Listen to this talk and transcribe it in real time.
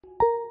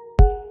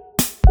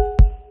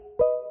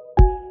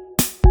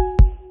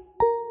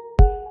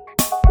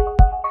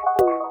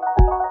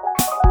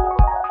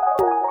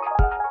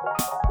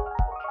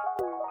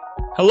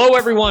Hello,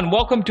 everyone.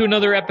 Welcome to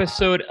another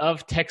episode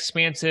of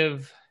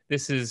Techspansive.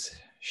 This is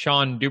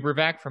Sean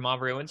Dubervac from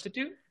Avrio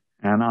Institute.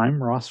 And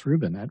I'm Ross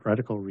Rubin at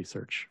Reticle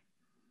Research.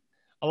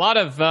 A lot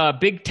of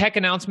big tech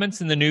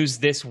announcements in the news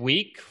this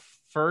week.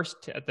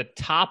 First, at the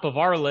top of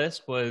our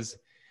list was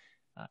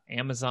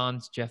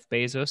Amazon's Jeff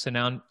Bezos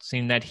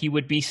announcing that he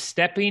would be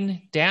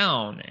stepping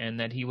down and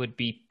that he would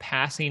be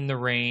passing the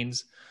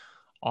reins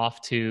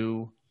off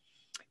to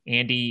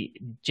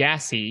Andy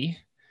Jassy,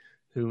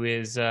 who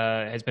has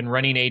been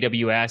running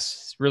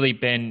AWS, really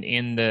been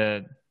in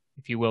the,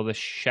 if you will, the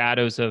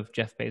shadows of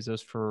Jeff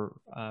Bezos for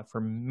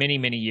many,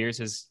 many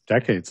years.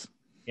 Decades.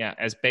 Yeah,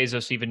 as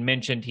Bezos even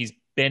mentioned, he's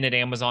been at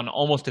Amazon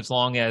almost as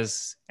long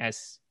as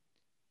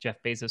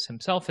Jeff Bezos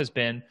himself has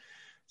been.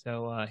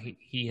 So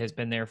he has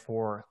been there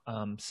for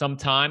some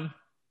time.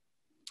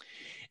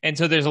 And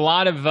so there's a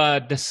lot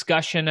of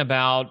discussion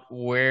about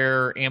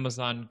where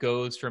Amazon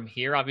goes from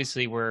here.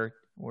 Obviously, where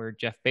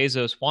Jeff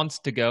Bezos wants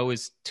to go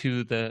is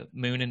to the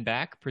moon and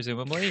back,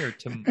 presumably, or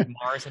to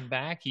Mars and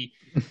back. He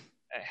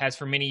has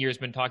for many years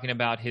been talking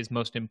about his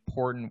most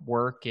important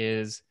work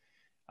is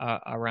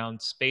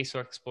around space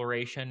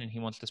exploration, and he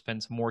wants to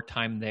spend some more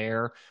time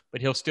there.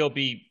 But he'll still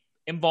be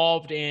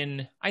involved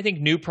in, I think,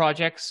 new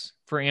projects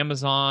for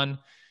Amazon,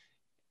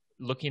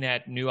 looking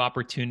at new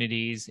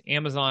opportunities.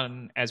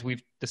 Amazon, as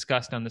we've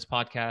discussed on this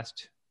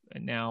podcast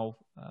now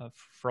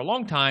for a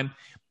long time,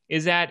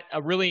 is at a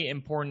really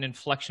important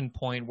inflection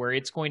point where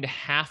it's going to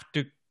have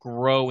to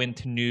grow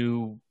into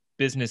new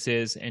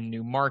businesses and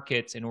new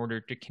markets in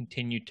order to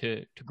continue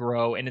to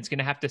grow. And it's going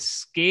to have to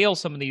scale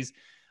some of these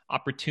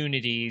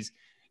opportunities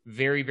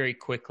very, very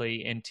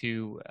quickly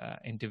into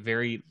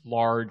very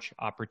large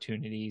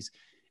opportunities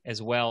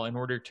as well in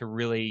order to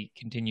really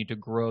continue to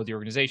grow the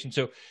organization.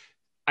 So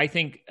I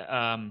think,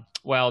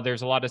 while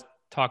there's a lot of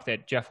talk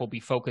that Jeff will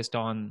be focused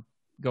on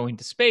going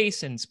to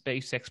space and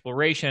space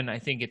exploration, I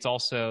think it's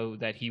also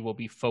that he will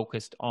be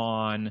focused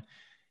on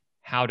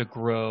how to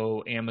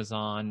grow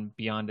Amazon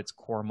beyond its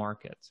core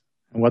markets.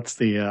 What's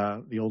the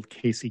old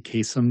Casey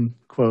Kasem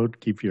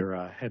quote? Keep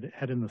your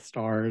head in the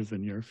stars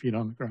and your feet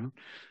on the ground.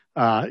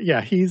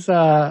 He's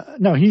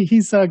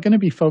going to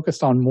be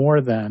focused on more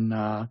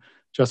than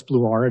just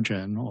Blue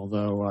Origin.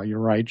 Although you're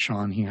right,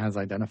 Sean, he has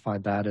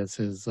identified that as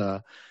his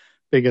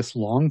biggest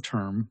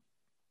long-term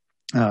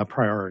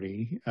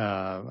priority,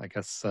 I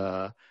guess,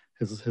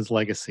 his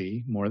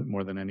legacy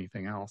more than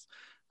anything else.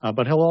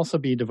 But he'll also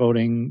be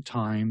devoting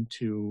time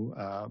to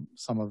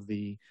some of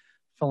the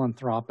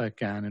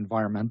philanthropic and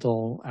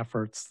environmental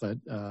efforts that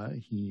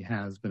he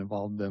has been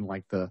involved in,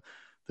 like the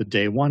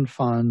Day One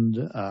Fund,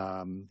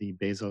 the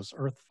Bezos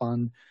Earth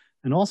Fund,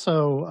 and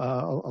also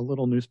a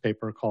little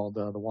newspaper called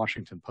the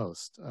Washington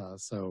Post.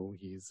 So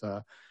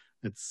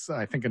it's,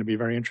 I think, going to be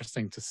very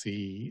interesting to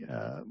see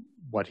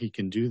what he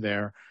can do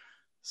there,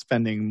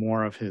 spending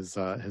more of his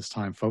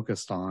time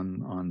focused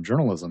on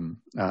journalism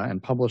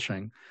and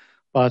publishing.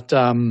 But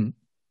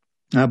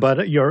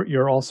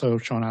you're also,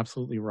 Sean,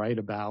 absolutely right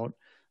about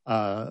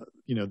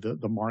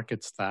the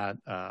markets that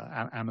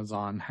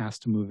Amazon has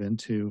to move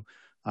into,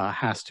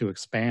 has to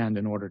expand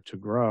in order to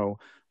grow.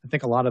 I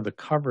think a lot of the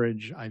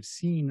coverage I've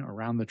seen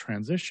around the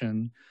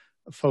transition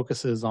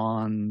focuses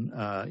on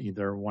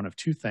either one of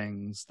two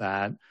things: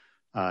 that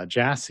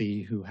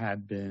Jassy, who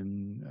had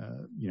been,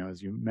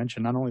 as you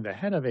mentioned, not only the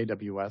head of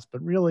AWS,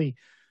 but really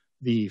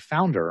the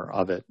founder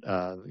of it,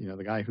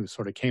 the guy who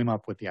sort of came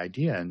up with the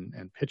idea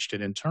and pitched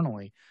it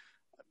internally,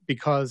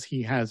 because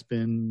he has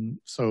been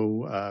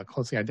so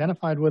closely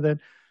identified with it.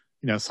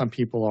 Some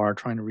people are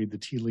trying to read the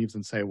tea leaves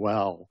and say,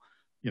 well,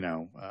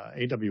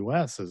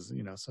 AWS is,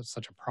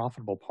 such a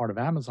profitable part of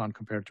Amazon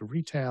compared to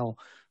retail.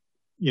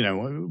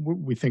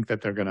 We think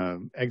that they're going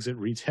to exit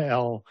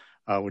retail,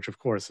 which of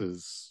course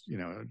is,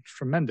 a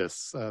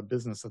tremendous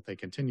business that they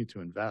continue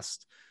to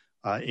invest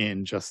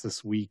in. Just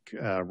this week,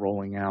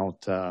 rolling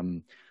out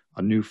a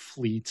new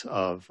fleet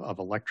of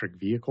electric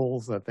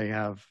vehicles that they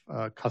have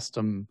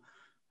custom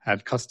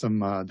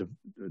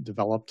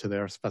developed to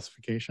their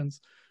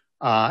specifications,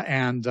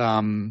 and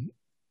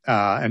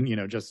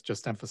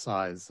just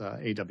emphasize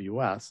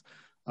AWS.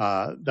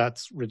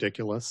 That's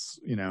ridiculous.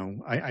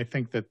 I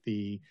think that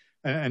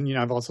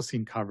I've also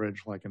seen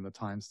coverage like in the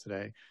Times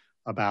today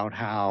about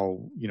how,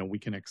 we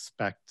can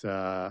expect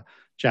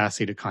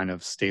Jassy to kind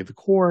of stay the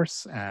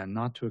course and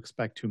not to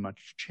expect too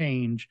much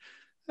change.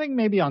 I think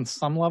maybe on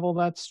some level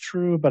that's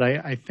true, but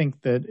I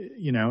think that,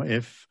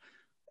 if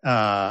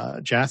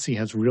Jassy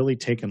has really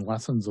taken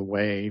lessons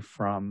away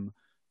from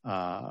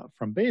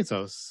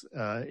Bezos,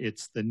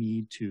 it's the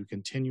need to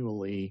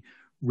continually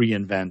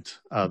reinvent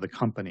the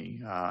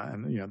company,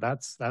 and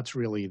that's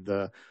really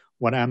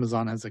what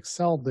Amazon has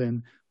excelled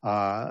in,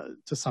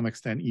 to some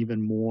extent,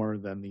 even more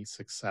than the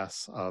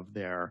success of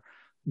their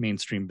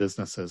mainstream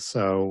businesses.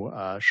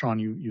 So, Sean,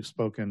 you've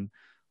spoken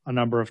a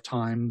number of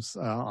times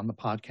on the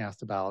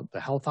podcast about the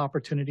health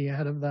opportunity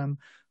ahead of them.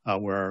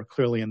 We're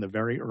clearly in the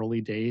very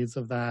early days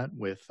of that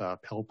with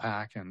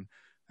PillPack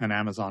and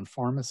Amazon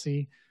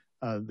Pharmacy.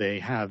 They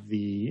have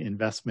the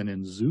investment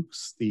in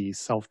Zoox, the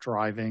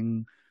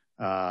self-driving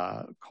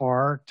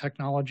car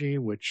technology,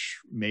 which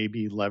may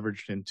be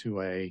leveraged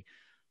into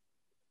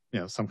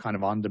some kind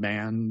of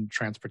on-demand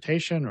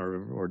transportation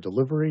or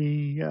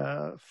delivery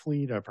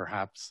fleet, or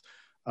perhaps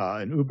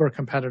an Uber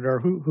competitor.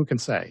 Who can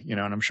say? And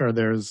I'm sure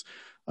there's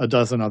a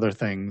dozen other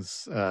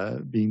things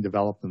being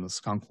developed in the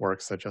skunk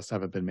works that just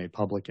haven't been made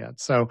public yet.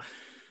 So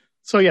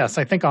yes,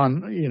 I think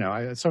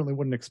I certainly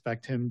wouldn't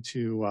expect him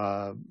to,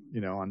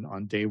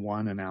 on day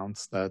one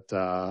announce that,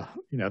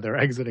 they're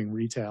exiting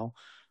retail.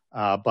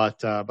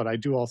 But I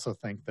do also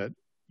think that,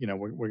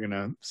 we're going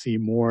to see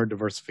more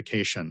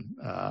diversification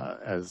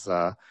as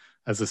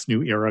this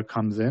new era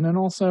comes in, and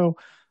also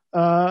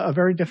a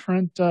very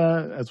different,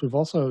 as we've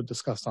also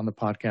discussed on the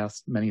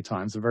podcast many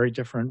times, a very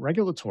different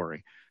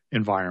regulatory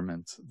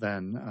environment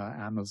than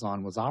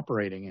Amazon was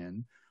operating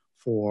in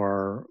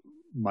for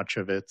much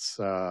of its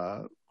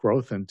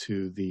growth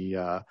into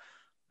the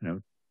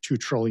 $2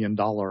 trillion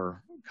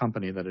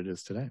company that it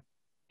is today.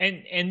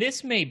 And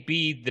this may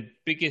be the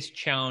biggest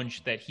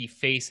challenge that he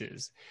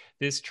faces.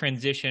 This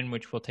transition,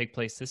 which will take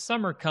place this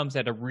summer, comes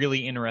at a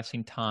really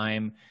interesting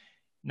time,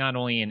 not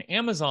only in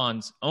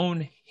Amazon's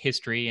own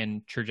history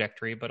and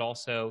trajectory, but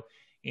also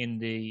in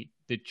the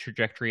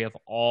trajectory of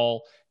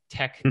all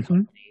tech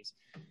companies.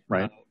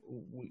 Right.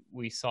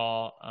 We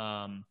saw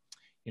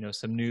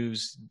some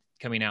news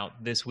coming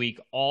out this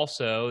week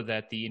also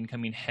that the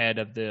incoming head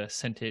of the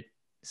Senate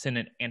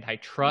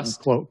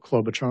antitrust,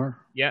 Klobuchar.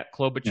 Yeah,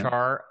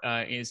 Klobuchar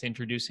is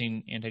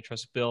introducing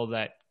antitrust bill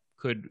that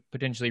could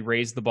potentially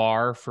raise the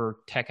bar for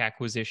tech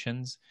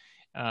acquisitions.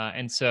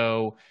 And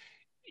so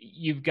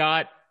you've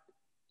got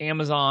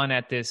Amazon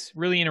at this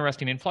really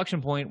interesting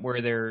inflection point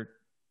where they're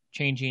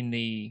changing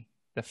the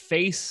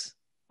face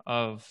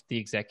of the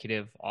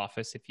executive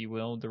office, if you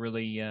will,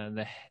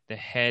 the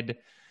head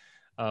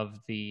of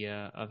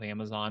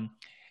Amazon.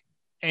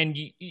 And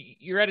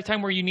you're at a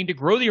time where you need to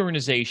grow the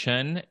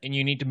organization and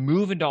you need to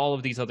move into all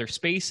of these other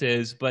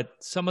spaces. But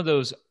some of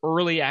those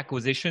early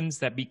acquisitions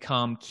that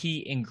become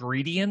key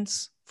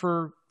ingredients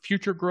for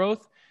future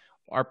growth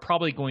are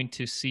probably going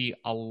to see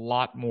a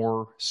lot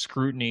more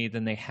scrutiny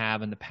than they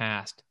have in the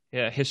past.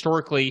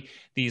 Historically,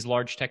 these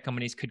large tech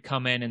companies could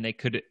come in and they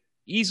could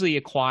easily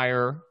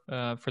acquire,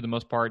 for the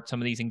most part,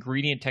 some of these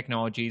ingredient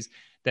technologies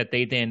that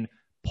they then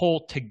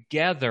pull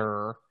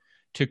together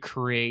to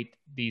create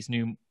these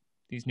new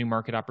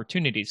market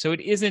opportunities. So it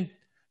isn't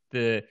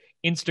the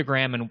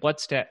Instagram and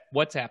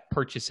WhatsApp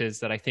purchases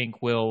that I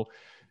think will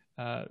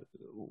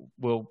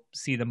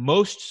see the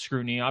most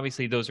scrutiny.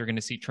 Obviously, those are going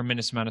to see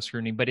tremendous amount of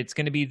scrutiny, but it's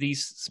going to be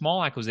these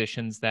small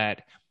acquisitions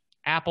that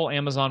Apple,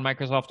 Amazon,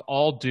 Microsoft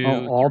all do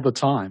all the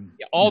time.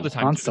 Yeah, all the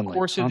time. Constantly.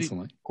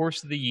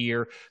 Course of the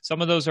year.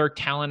 Some of those are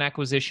talent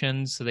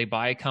acquisitions. So they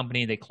buy a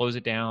company, they close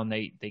it down,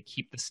 they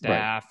keep the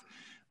staff.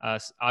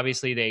 Right.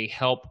 Obviously, they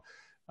help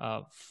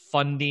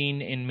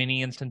funding in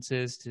many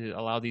instances to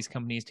allow these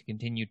companies to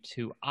continue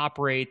to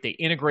operate. They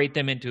integrate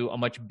them into a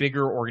much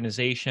bigger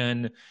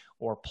organization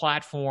or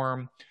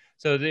platform.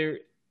 So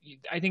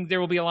I think there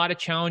will be a lot of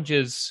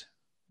challenges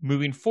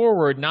moving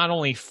forward, not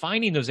only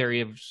finding those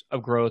areas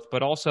of growth,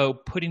 but also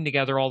putting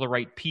together all the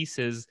right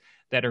pieces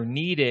that are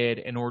needed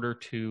in order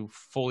to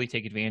fully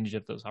take advantage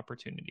of those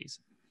opportunities.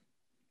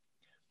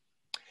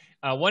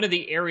 One of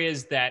the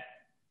areas that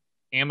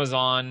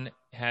Amazon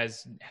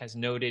has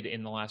noted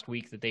in the last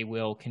week that they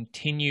will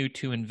continue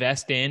to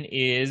invest in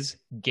is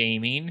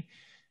gaming.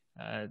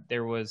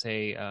 There was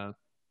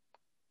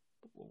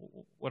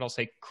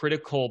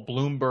critical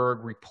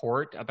Bloomberg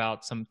report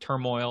about some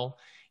turmoil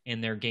in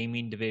their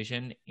gaming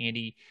division.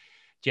 Andy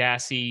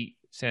Jassy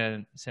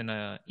sent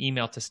an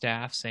email to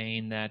staff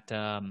saying that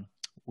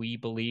we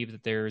believe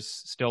that there's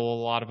still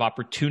a lot of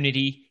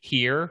opportunity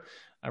here.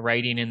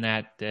 Writing in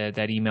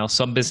that email,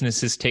 some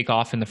businesses take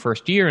off in the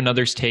first year and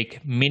others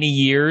take many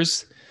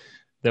years.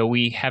 Though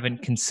we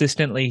haven't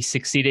consistently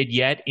succeeded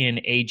yet in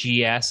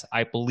AGS,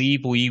 I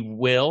believe we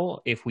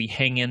will if we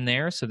hang in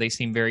there. So they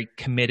seem very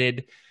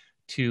committed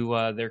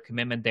to their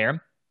commitment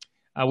there.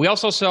 We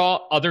also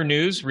saw other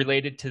news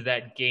related to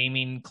that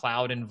gaming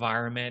cloud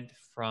environment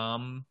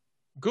from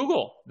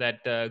Google,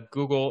 that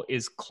Google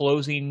is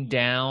closing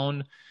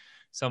down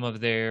some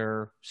of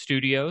their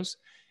studios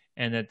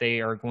and that they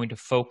are going to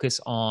focus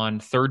on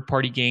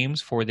third-party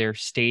games for their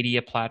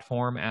Stadia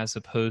platform as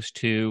opposed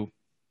to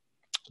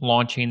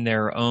launching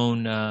their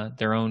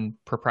own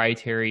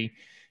proprietary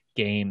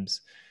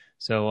games.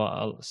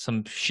 So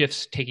some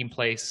shifts taking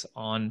place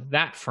on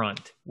that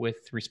front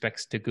with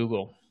respects to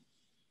Google.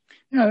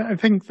 Yeah, I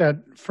think that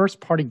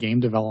first-party game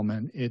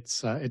development,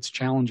 it's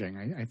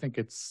challenging. I think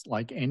it's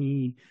like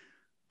any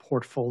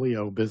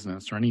portfolio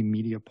business or any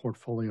media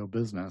portfolio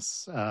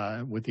business,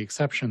 with the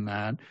exception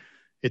that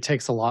it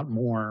takes a lot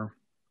more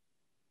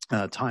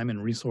time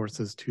and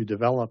resources to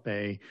develop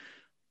a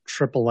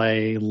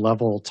AAA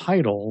level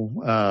title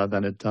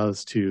than it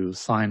does to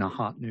sign a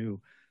hot new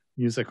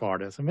music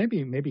artist, and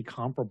maybe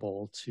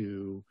comparable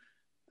to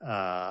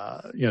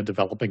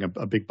developing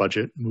a big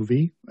budget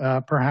movie,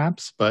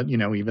 perhaps. But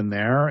even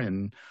there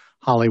in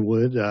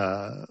Hollywood,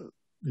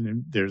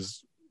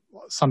 there's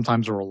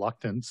sometimes a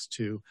reluctance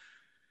to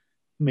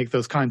make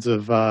those kinds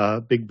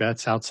of big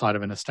bets outside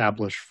of an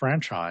established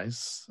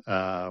franchise,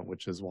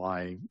 which is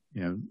why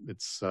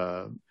it's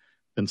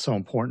been so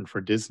important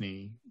for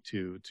Disney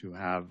to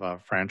have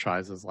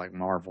franchises like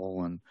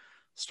Marvel and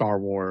Star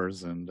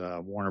Wars and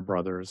Warner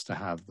Brothers to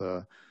have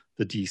the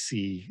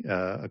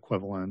DC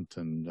equivalent,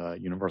 and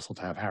Universal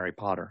to have Harry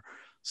Potter.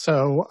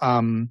 So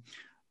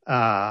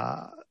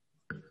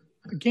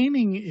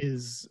gaming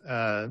is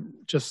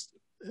just,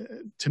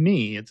 to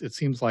me, it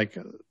seems like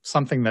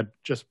something that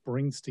just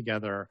brings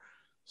together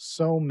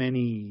so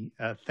many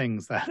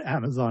things that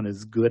Amazon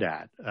is good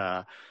at.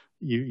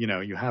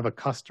 You have a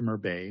customer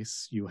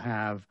base, you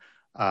have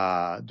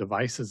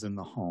devices in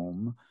the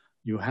home,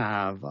 you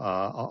have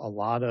a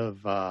lot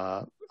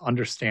of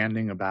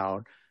understanding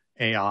about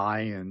AI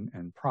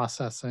and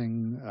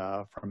processing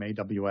from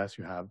AWS.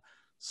 You have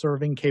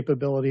serving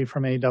capability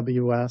from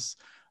AWS.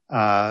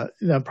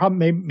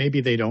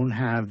 Maybe they don't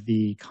have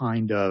the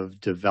kind of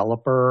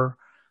developer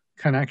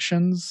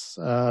connections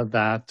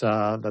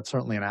that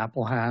certainly an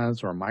Apple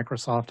has or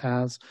Microsoft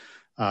has.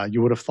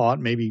 You would have thought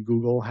maybe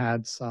Google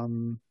had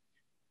some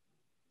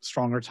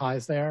stronger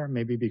ties there,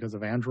 maybe because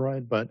of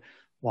Android. But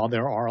while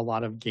there are a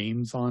lot of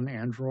games on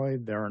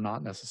Android, there are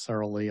not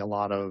necessarily a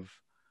lot of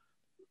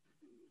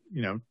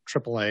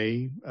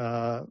AAA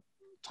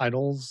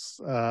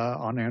titles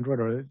on Android,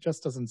 or it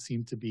just doesn't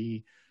seem to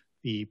be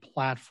the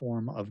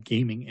platform of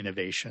gaming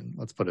innovation.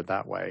 Let's put it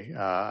that way.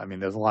 I mean,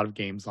 there's a lot of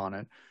games on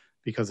it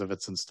because of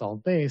its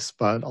installed base,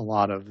 but a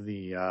lot of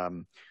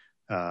the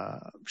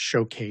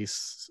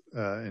showcase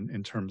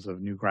in terms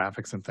of new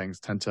graphics and things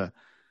tend to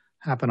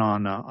happen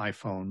on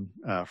iPhone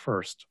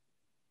first,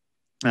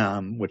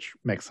 which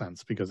makes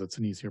sense because it's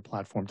an easier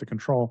platform to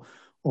control,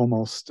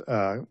 almost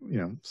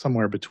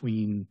somewhere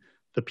between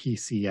the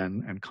PC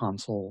and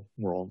console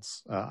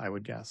worlds, I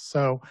would guess.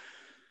 So,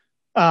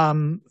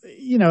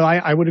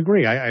 I would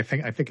agree. I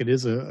think it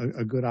is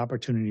a good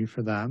opportunity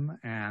for them,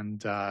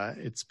 and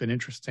it's been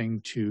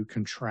interesting to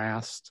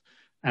contrast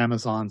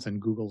Amazon's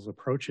and Google's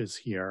approaches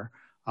here.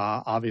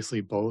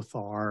 Obviously, both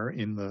are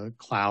in the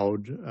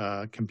cloud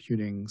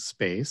computing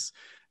space,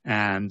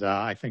 and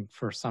I think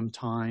for some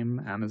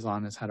time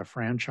Amazon has had a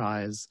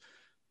franchise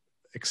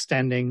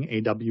extending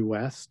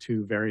AWS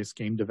to various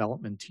game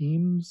development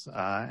teams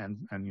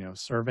and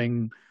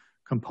serving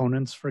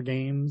components for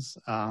games.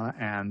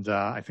 And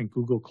I think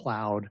Google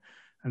Cloud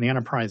and the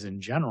enterprise in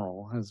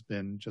general has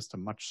been just a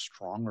much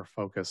stronger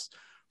focus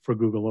for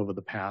Google over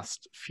the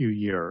past few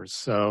years.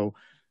 So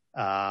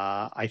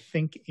I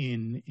think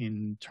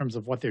in terms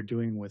of what they're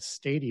doing with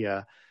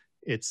Stadia,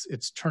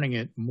 it's turning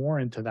it more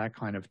into that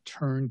kind of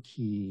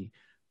turnkey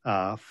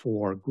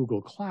for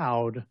Google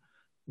Cloud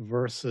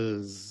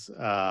versus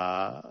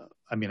some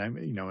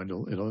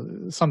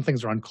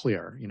things are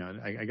unclear.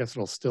 I guess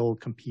it'll still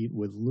compete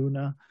with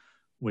Luna,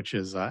 which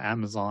is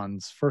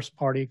Amazon's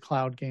first-party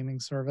cloud gaming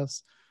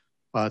service,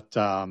 but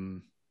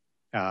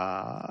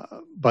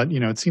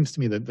it seems to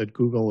me that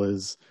Google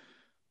is,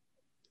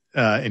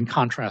 in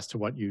contrast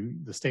to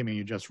the statement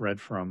you just read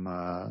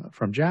from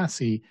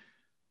Jassy,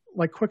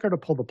 like quicker to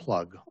pull the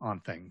plug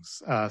on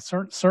things.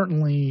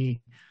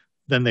 Certainly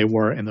than they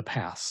were in the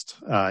past,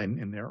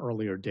 in their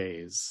earlier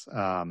days.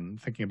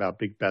 Thinking about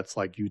big bets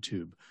like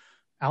YouTube,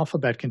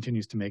 Alphabet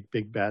continues to make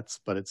big bets,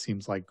 but it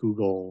seems like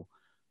Google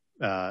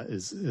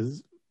has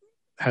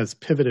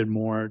pivoted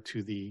more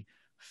to the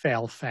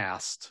fail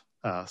fast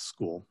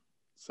school.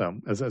 So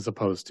as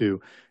opposed to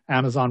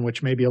Amazon,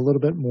 which may be a little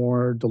bit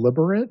more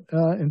deliberate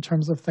in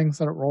terms of things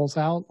that it rolls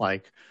out,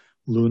 like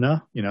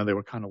Luna. They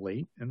were kind of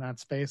late in that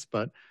space,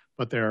 but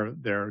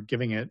they're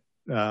giving it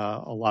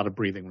a lot of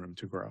breathing room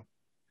to grow.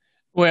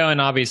 Well,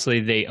 and obviously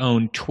they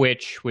own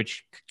Twitch,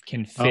 which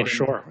can fit. Oh,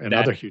 sure,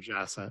 another huge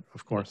asset,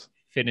 of course.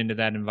 Fit into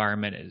that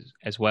environment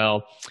as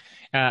well.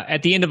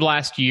 At the end of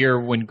last year,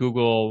 when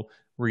Google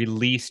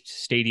released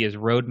Stadia's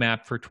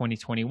roadmap for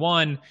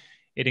 2021,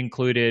 it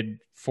included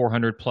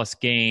 400 plus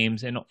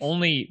games, and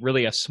only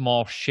really a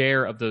small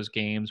share of those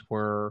games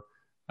were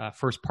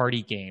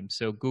first-party games.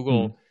 So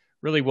Google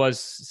really was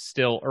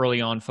still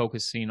early on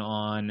focusing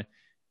on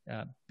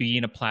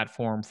being a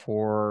platform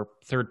for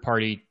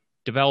third-party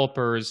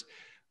developers.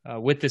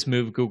 With this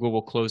move, Google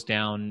will close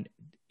down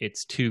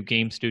its 2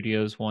 game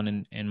studios,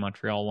 one in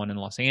Montreal, one in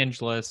Los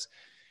Angeles,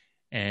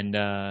 and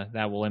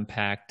that will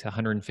impact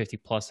 150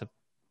 plus of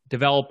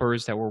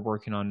developers that were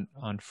working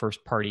on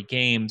first-party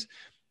games.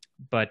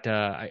 But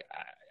I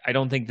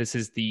don't think this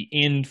is the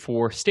end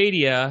for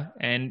Stadia.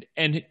 And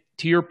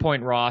to your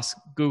point, Ross,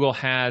 Google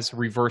has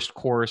reversed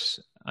course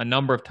a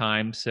number of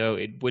times, so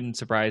it wouldn't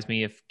surprise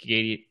me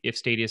if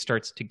Stadia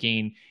starts to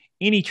gain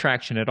any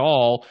traction at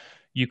all.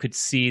 You could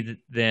see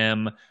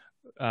them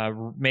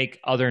make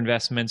other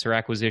investments or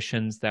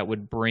acquisitions that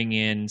would bring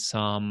in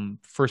some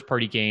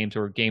first-party games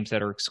or games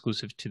that are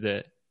exclusive to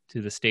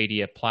the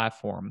Stadia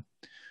platform.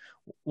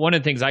 One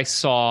of the things I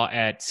saw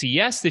at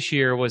CES this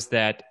year was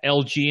that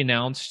LG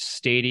announced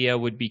Stadia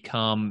would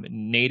become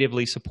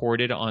natively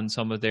supported on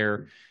some of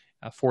their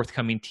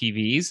forthcoming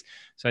TVs.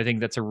 So I think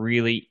that's a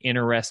really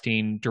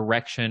interesting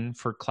direction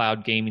for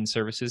cloud gaming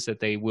services, that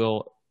they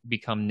will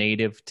become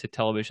native to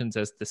televisions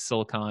as the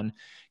silicon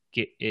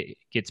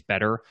gets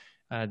better.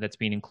 That's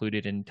being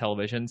included in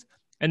televisions.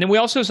 And then we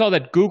also saw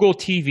that Google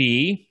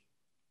TV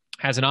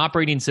as an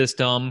operating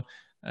system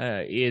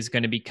is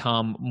going to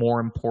become more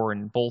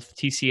important. Both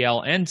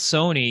TCL and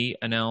Sony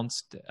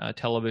announced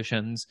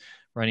televisions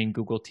running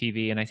Google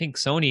TV, and I think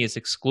Sony is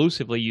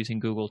exclusively using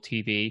Google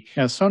TV.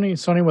 Yeah,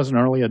 Sony was an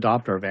early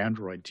adopter of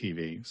Android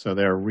TV, so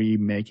they're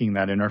remaking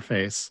that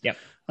interface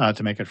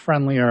to make it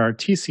friendlier.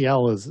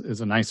 TCL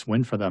is a nice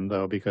win for them,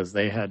 though, because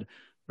they had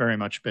very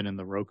much been in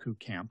the Roku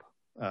camp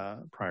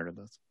prior to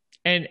this,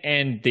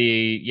 and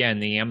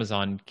the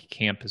Amazon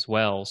camp as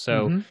well.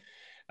 So.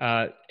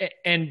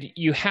 And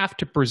you have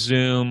to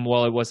presume,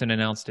 while it wasn't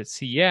announced at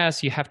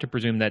CES, you have to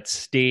presume that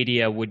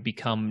Stadia would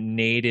become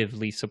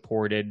natively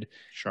supported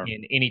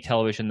in any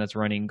television that's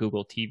running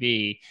Google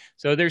TV.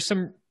 So there's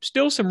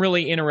still some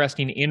really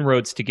interesting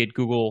inroads to get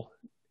Google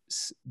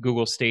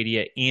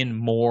Stadia in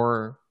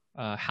more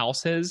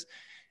houses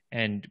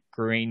and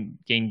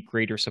gain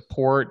greater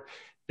support.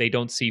 They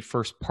don't see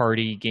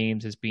first-party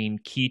games as being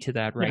key to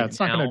that right now. It's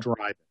not going to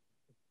drive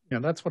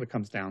it. That's what it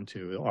comes down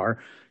to.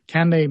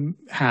 Can they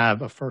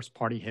have a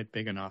first-party hit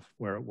big enough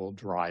where it will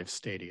drive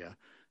Stadia?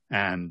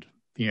 And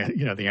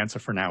the answer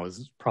for now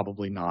is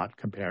probably not,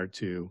 compared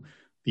to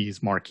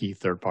these marquee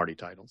third-party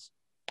titles.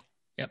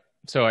 Yep.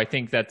 So I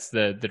think that's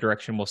the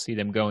direction we'll see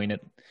them going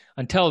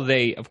until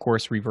they, of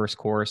course, reverse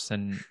course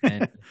and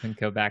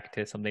go back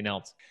to something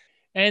else.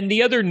 And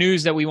the other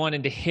news that we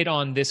wanted to hit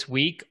on this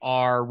week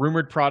are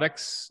rumored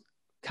products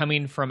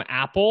coming from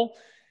Apple.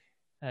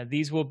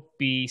 These will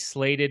be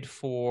slated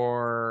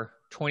for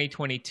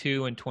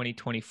 2022 and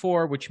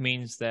 2024, which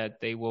means that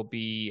they will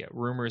be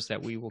rumors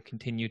that we will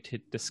continue to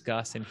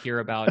discuss and hear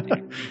about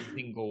every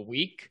single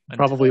week.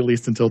 Probably at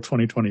least until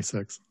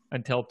 2026.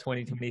 Until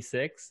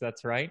 2026,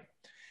 that's right.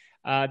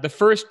 The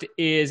first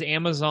is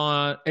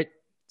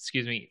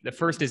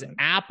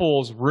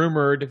Apple's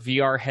rumored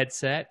VR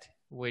headset,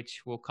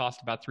 which will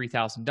cost about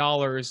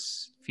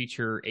 $3,000,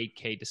 feature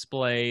 8K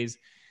displays,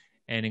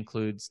 and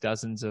includes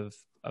dozens of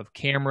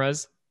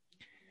cameras.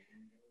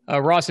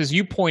 Ross, as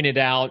you pointed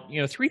out,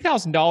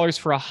 $3,000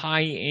 for a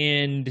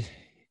high-end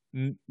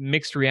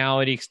mixed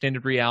reality,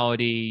 extended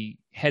reality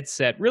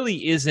headset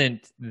really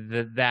isn't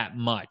that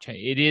much.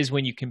 It is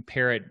when you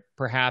compare it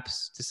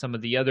perhaps to some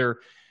of the other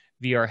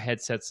VR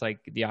headsets like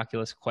the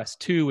Oculus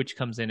Quest 2, which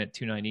comes in at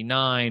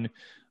 $299.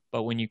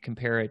 But when you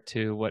compare it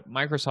to what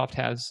Microsoft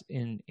has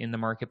in the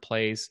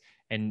marketplace,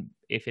 and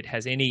if it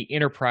has any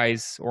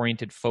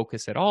enterprise-oriented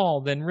focus at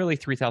all, then really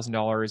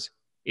 $3,000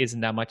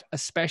 isn't that much,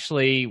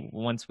 especially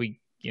once we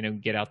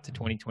get out to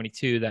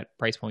 2022. That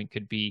price point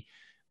could be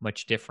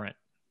much different.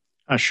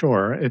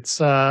 Sure. It's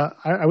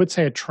I would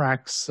say it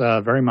tracks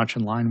very much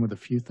in line with a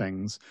few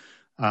things.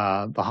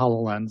 The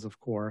HoloLens, of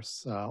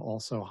course,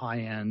 also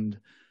high-end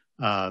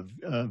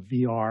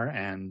VR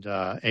and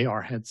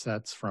AR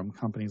headsets from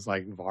companies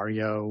like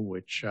Varjo,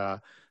 which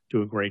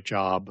do a great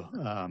job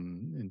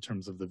in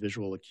terms of the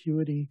visual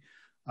acuity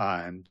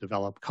and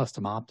develop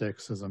custom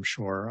optics, as I'm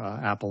sure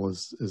Apple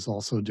is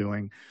also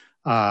doing.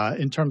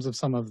 In terms of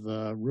some of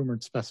the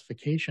rumored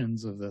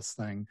specifications of this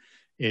thing,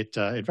 it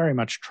very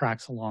much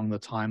tracks along the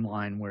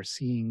timeline we're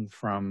seeing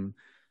from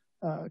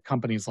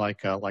companies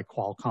like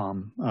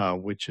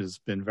Qualcomm, which has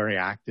been very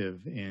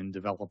active in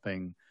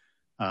developing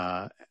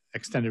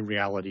extended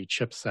reality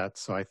chipsets.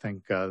 So I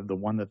think the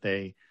one that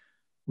they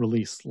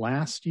released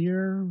last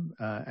year,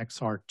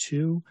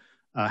 XR2,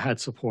 had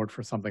support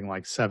for something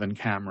like 7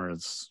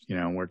 cameras.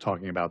 We're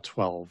talking about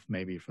 12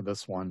 maybe for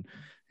this one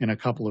in a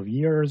couple of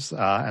years.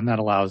 And that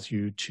allows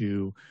you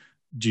to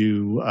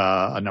do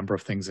a number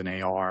of things in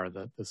AR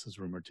that this is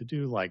rumored to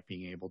do, like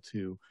being able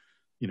to,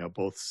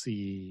 both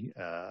see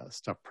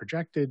stuff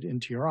projected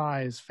into your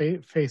eyes,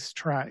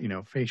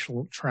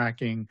 facial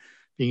tracking,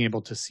 being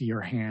able to see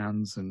your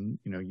hands and,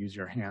 use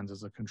your hands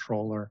as a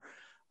controller.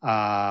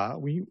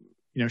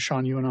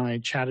 Sean, you and I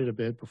chatted a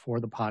bit before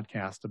the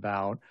podcast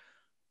about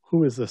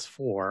who is this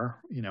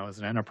for, as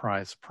an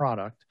enterprise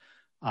product.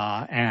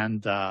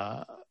 And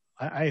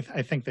I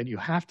think that you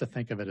have to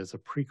think of it as a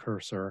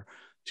precursor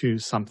to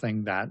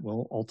something that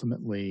will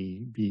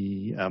ultimately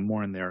be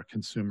more in their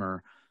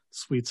consumer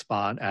sweet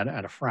spot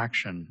at a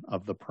fraction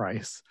of the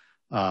price.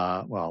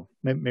 Well,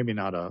 maybe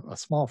not a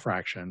small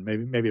fraction,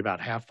 maybe about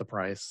half the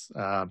price.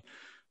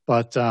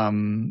 But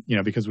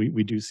because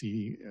we do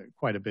see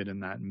quite a bit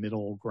in that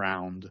middle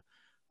ground,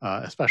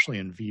 especially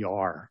in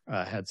VR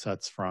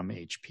headsets from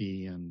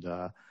HP and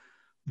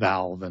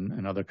Valve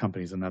and other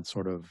companies in that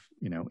sort of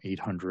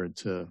 $800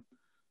 to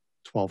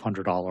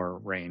 $1,200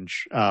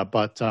 range.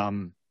 But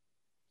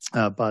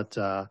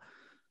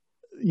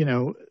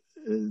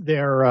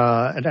they're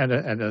at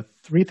a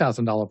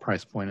 $3,000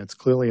 price point. It's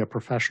clearly a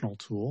professional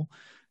tool,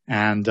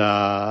 and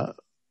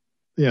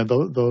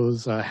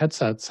those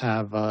headsets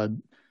have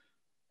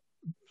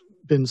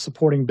been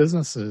supporting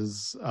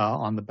businesses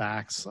on the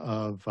backs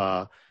of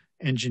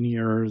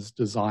engineers,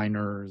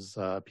 designers,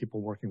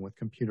 people working with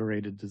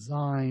computer-aided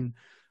design.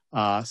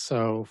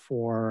 So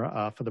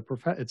for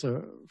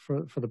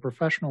the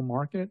professional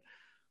market,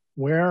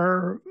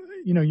 where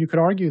you could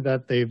argue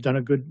that they've done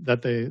a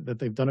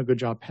good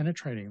job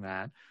penetrating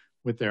that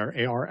with their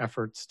AR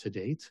efforts to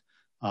date,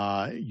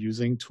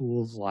 using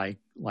tools like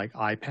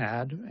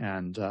iPad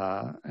and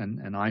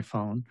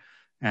iPhone,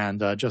 and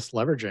just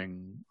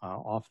leveraging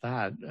off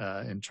that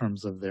in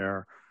terms of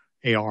their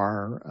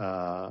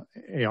AR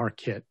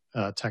kit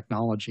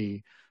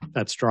technology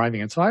that's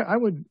driving it. So I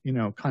would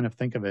kind of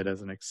think of it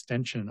as an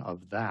extension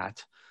of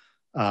that,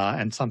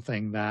 and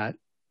something that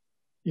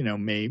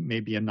may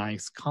be a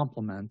nice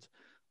complement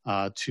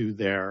to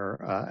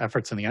their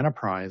efforts in the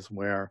enterprise,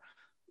 where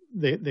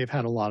they've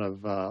had a lot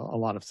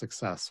of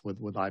success with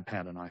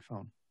iPad and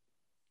iPhone.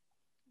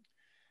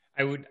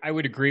 I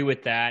would agree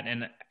with that,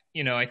 and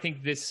I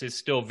think this is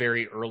still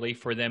very early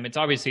for them. It's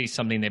obviously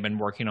something they've been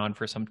working on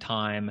for some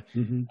time.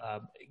 Mm-hmm.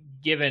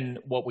 Given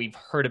what we've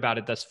heard about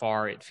it thus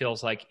far, it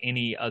feels like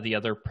any of the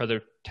other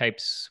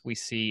prototypes we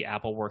see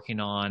Apple working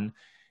on.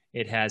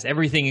 It has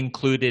everything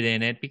included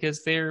in it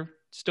because they're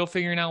still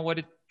figuring out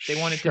what they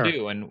want it to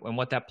do and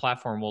what that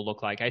platform will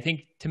look like. I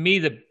think, to me,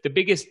 the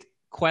biggest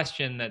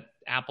question that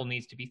Apple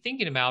needs to be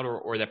thinking about,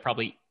 or that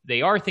probably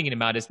they are thinking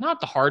about, is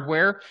not the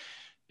hardware,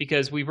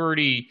 because we've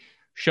already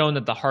shown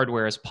that the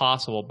hardware is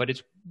possible, but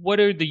it's what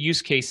are the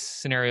use case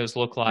scenarios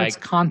look like? It's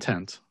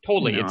content.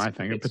 Totally. I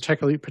think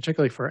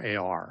particularly for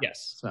AR.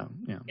 Yes. So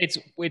yeah. It's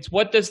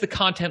what does the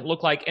content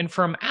look like? And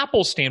from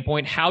Apple's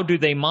standpoint, how do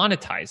they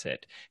monetize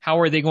it? How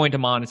are they going to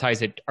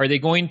monetize it? Are they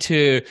going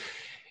to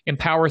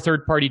empower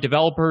third-party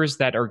developers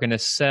that are going to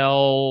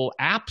sell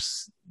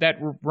apps that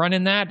run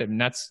in that? And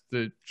that's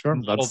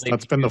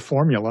that's been the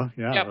formula.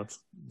 Yeah. Yep,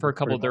 for a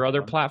couple of their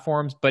other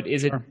platforms. But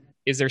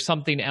is there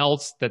something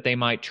else that they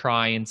might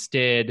try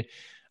instead?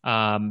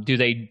 Do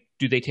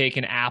they take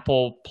an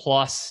Apple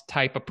Plus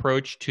type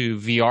approach to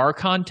VR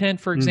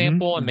content, for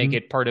example, and make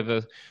it part of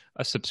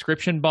a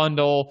subscription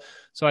bundle?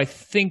 So I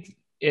think,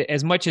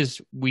 as much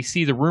as we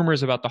see the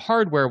rumors about the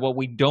hardware, what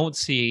we don't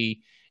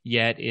see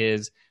yet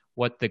is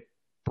what the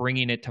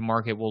bringing it to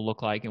market will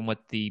look like and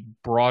what the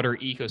broader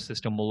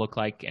ecosystem will look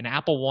like. And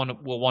Apple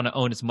will want to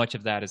own as much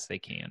of that as they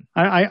can.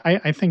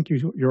 I think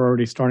you're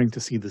already starting to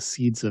see the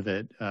seeds of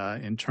it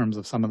in terms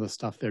of some of the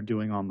stuff they're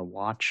doing on the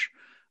watch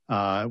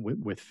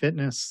with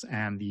fitness,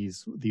 and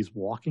these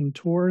walking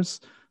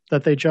tours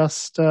that they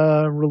just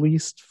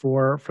released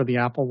for the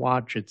Apple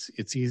Watch.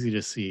 It's easy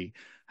to see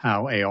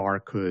how AR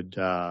could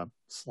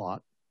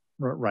slot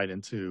right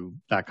into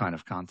that kind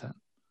of content.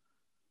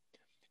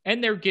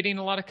 And they're getting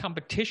a lot of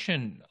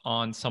competition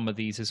on some of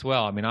these as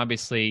well. I mean,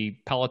 obviously,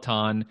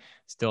 Peloton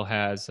still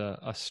has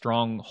a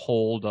strong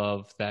hold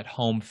of that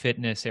home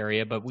fitness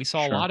area, but we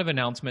saw a lot of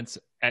announcements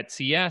at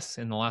CES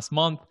in the last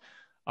month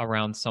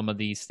around some of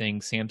these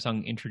things.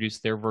 Samsung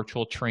introduced their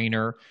virtual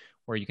trainer,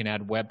 where you can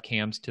add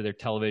webcams to their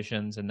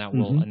televisions, and that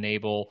will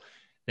enable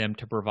them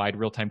to provide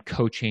real-time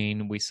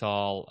coaching. We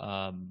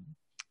saw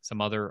some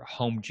other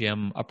home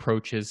gym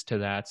approaches to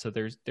that. So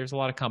there's a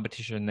lot of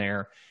competition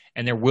there.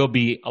 And there will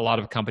be a lot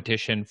of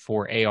competition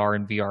for AR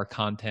and VR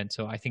content.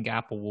 So I think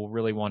Apple will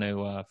really want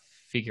to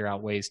figure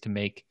out ways to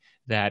make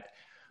that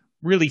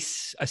really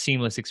a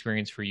seamless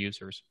experience for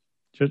users.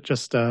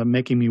 Just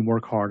making me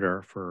work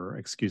harder for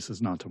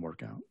excuses not to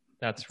work out.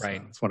 That's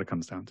right. That's what it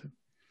comes down to.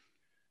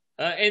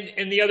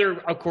 And the other,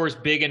 of course,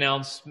 big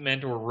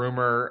announcement or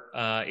rumor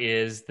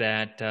is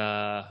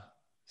that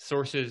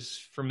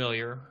sources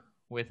familiar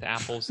with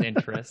Apple's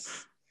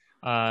interests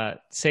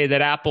say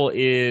that Apple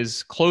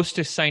is close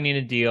to signing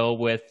a deal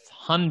with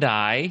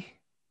Hyundai,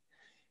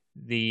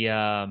 the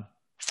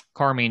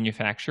car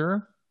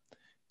manufacturer,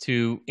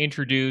 to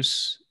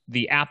introduce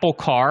the Apple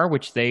Car,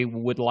 which they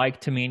would like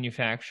to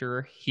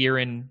manufacture here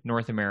in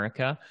North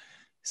America.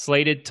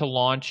 Slated to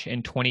launch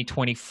in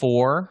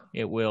 2024.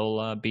 It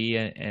will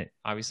be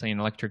obviously an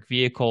electric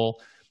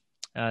vehicle.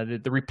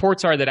 The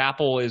reports are that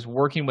Apple is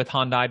working with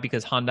Hyundai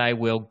because Hyundai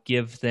will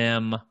give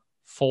them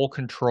full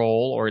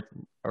control,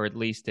 or at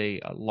least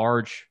a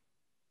large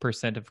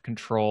percent of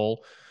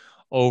control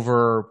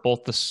over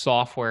both the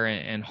software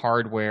and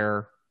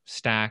hardware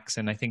stacks.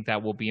 And I think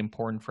that will be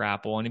important for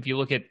Apple. And if you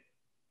look at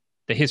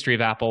the history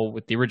of Apple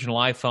with the original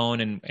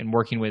iPhone and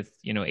working with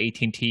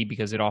AT&T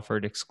because it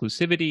offered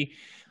exclusivity,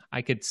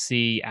 I could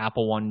see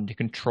Apple wanting to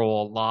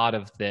control a lot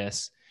of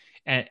this.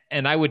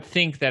 And I would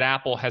think that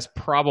Apple has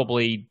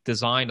probably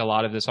designed a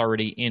lot of this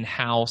already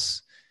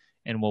in-house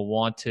and will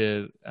want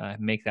to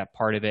make that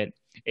part of it.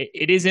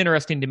 It is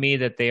interesting to me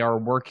that they are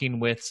working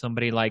with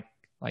somebody like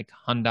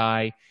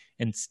Hyundai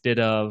instead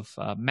of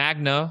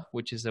Magna,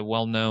 which is a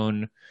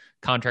well-known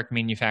contract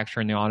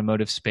manufacturer in the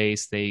automotive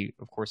space. They,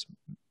 of course,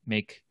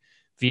 make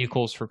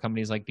vehicles for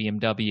companies like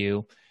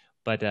BMW,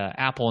 but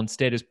Apple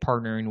instead is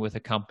partnering with a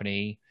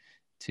company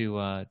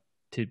to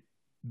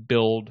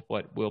build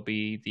what will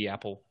be the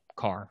Apple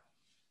Car.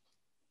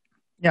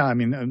 Yeah, I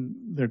mean,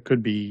 there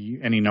could be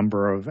any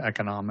number of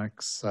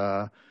economic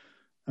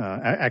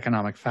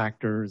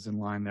factors in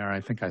line there.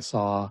 I think I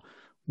saw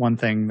one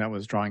thing that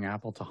was drawing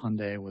Apple to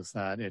Hyundai was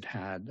that it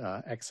had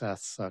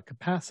excess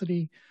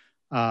capacity,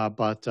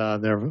 but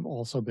there have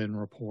also been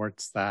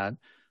reports that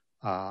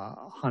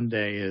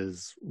Hyundai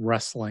is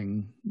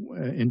wrestling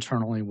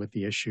internally with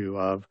the issue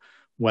of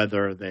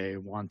whether they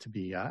want to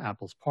be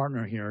Apple's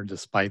partner here,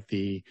 despite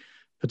the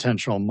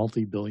potential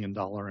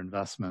multi-billion-dollar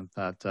investment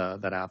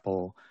that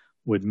Apple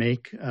would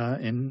make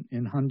in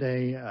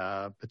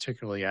Hyundai,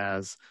 particularly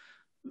as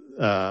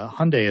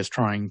Hyundai is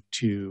trying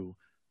to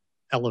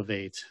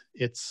elevate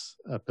its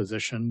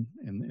position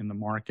in the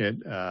market,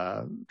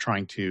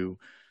 trying to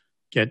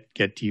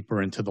get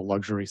deeper into the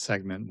luxury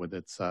segment with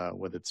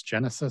its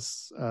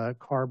Genesis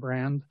car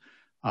brand,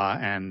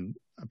 and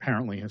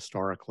apparently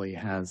historically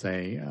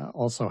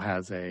also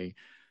has a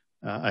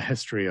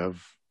history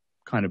of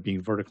kind of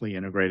being vertically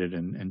integrated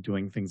and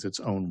doing things its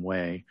own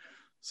way.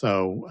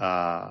 So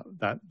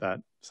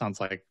that sounds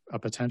like a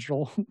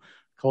potential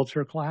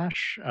culture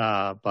clash.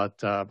 But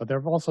there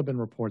have also been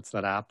reports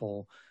that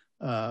Apple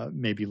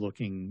may be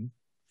looking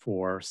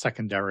for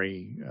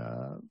secondary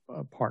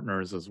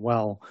partners as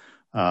well,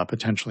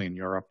 potentially in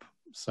Europe.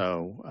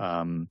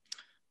 So,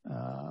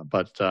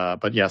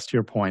 but yes, to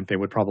your point, they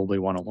would probably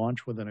want to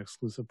launch with an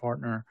exclusive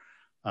partner,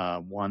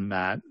 one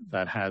that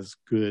has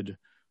good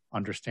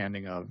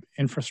understanding of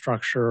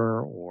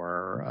infrastructure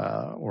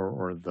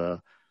or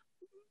the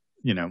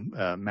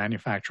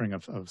manufacturing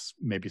of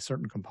maybe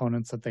certain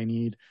components that they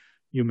need.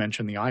 You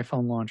mentioned the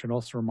iPhone launch. It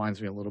also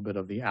reminds me a little bit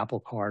of the Apple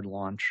Card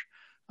launch,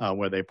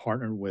 where they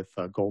partnered with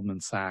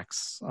Goldman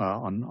Sachs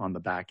on the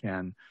back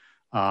end.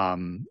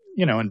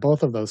 In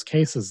both of those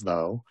cases,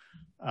 though,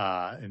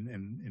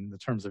 in the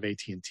terms of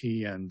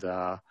AT&T and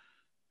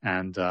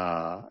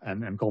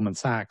Goldman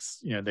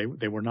Sachs,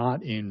 they were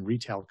not in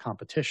retail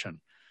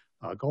competition.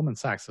 Goldman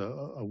Sachs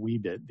a wee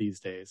bit these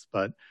days,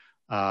 but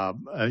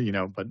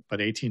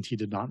AT&T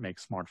did not make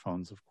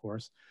smartphones, of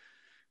course.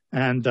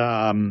 And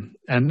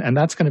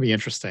that's going to be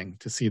interesting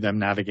to see them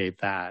navigate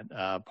that,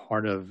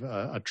 part of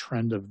a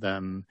trend of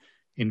them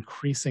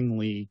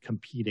increasingly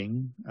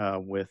competing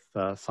with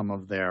some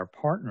of their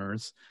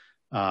partners,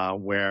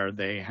 where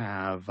they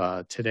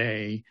have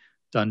today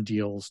done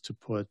deals to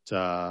put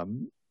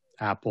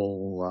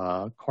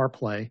Apple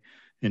CarPlay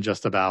in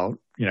just about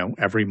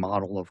every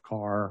model of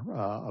car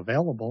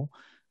available,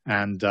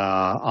 and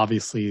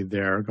obviously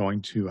they're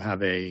going to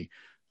have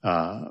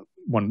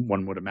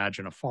one would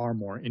imagine a far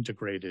more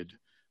integrated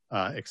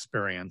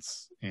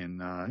experience in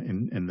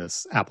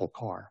this Apple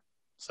Car.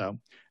 So,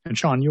 and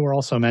Sean, you were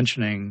also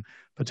mentioning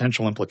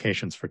potential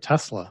implications for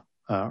Tesla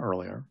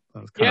earlier.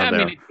 That was kind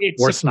of their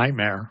worst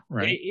nightmare,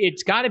 right?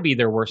 It's got to be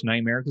their worst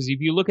nightmare, because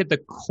if you look at the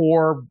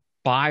core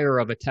buyer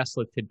of a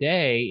Tesla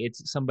today,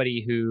 it's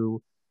somebody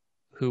who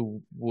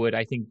would,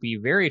 I think, be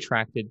very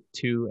attracted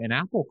to an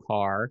Apple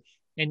car.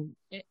 And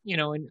I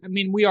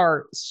mean, we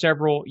are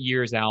several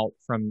years out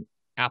from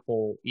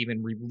Apple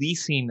even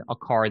releasing a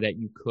car that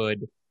you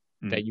could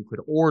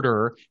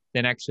order.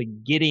 Then actually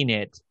getting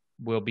it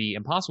will be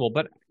impossible.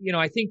 But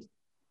I think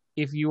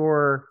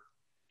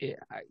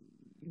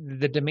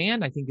the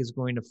demand, I think, is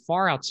going to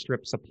far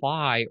outstrip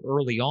supply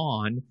early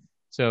on.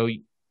 So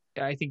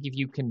I think if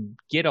you can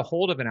get a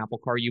hold of an Apple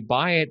car, you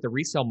buy it, the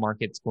resale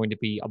market's going to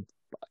be,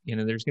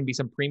 there's going to be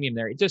some premium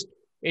there.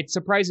 It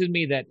surprises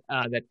me that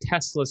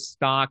Tesla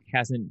stock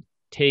hasn't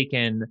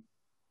taken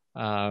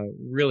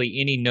really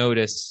any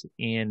notice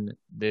in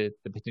the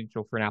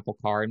potential for an Apple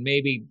car, and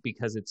maybe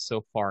because it's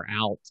so far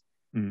out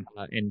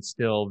and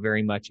still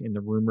very much in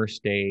the rumor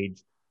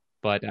stage.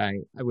 But I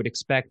would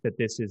expect that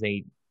this is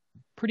a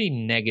pretty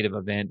negative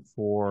event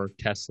for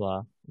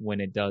Tesla when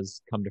it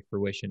does come to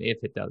fruition, if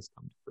it does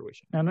come to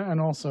fruition. And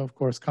also, of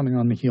course, coming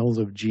on the heels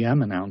of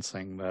GM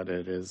announcing that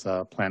it is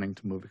planning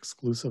to move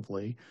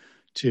exclusively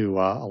to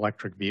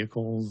electric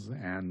vehicles,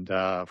 and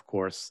of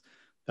course,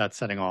 that's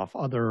setting off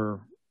other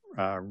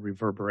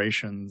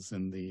reverberations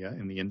in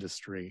the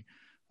industry,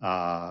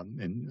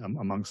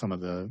 among some of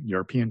the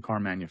European car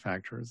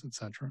manufacturers, et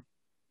cetera.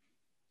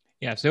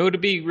 Yeah, so it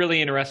would be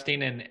really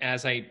interesting, and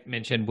as I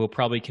mentioned, we'll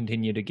probably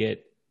continue to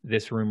get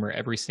this rumor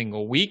every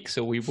single week,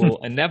 so we will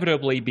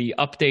inevitably be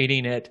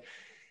updating it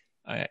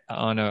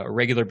on a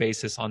regular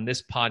basis on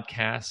this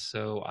podcast.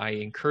 So I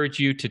encourage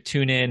you to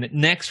tune in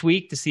next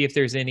week to see if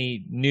there's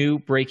any new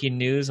breaking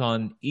news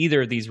on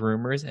either of these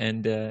rumors,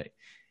 and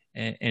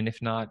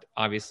if not,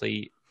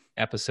 obviously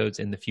episodes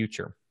in the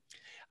future.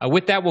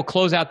 With that, we'll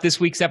close out this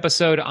week's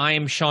episode. I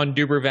am Sean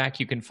Dubervac.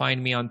 You can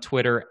find me on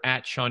Twitter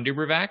at Sean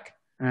Dubervac.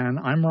 And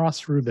I'm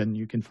Ross Rubin.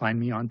 You can find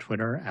me on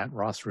Twitter at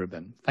Ross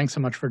Rubin. Thanks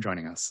so much for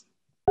joining us.